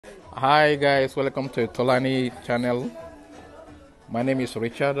Hi guys, welcome to Tolani channel. My name is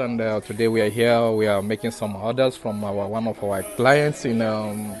Richard, and today we are here. We are making some orders from one of our clients in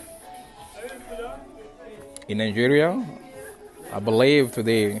Nigeria. I believe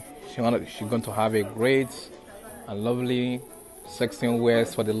today she's going to have a great and lovely section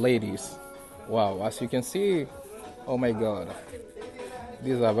wears for the ladies. Wow, as you can see, oh my God,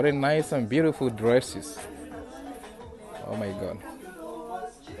 these are very nice and beautiful dresses. Oh my God.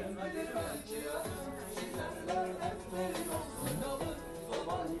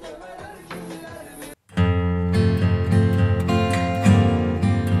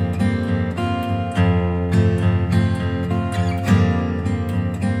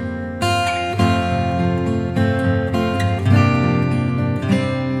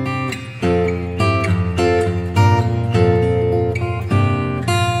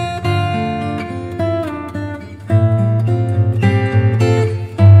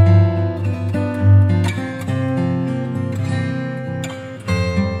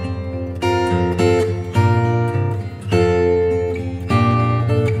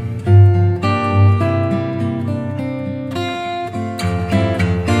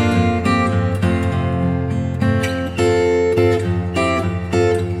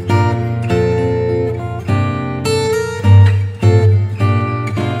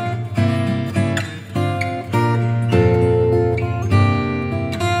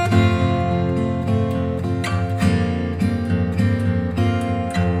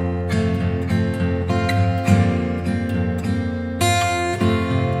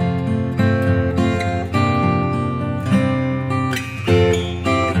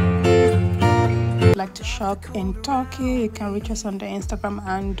 Like to shop in Turkey, you can reach us on the Instagram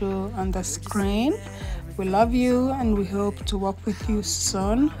handle on the screen. We love you and we hope to work with you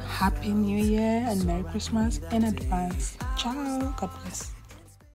soon. Happy New Year and Merry Christmas in advance. Ciao. God bless.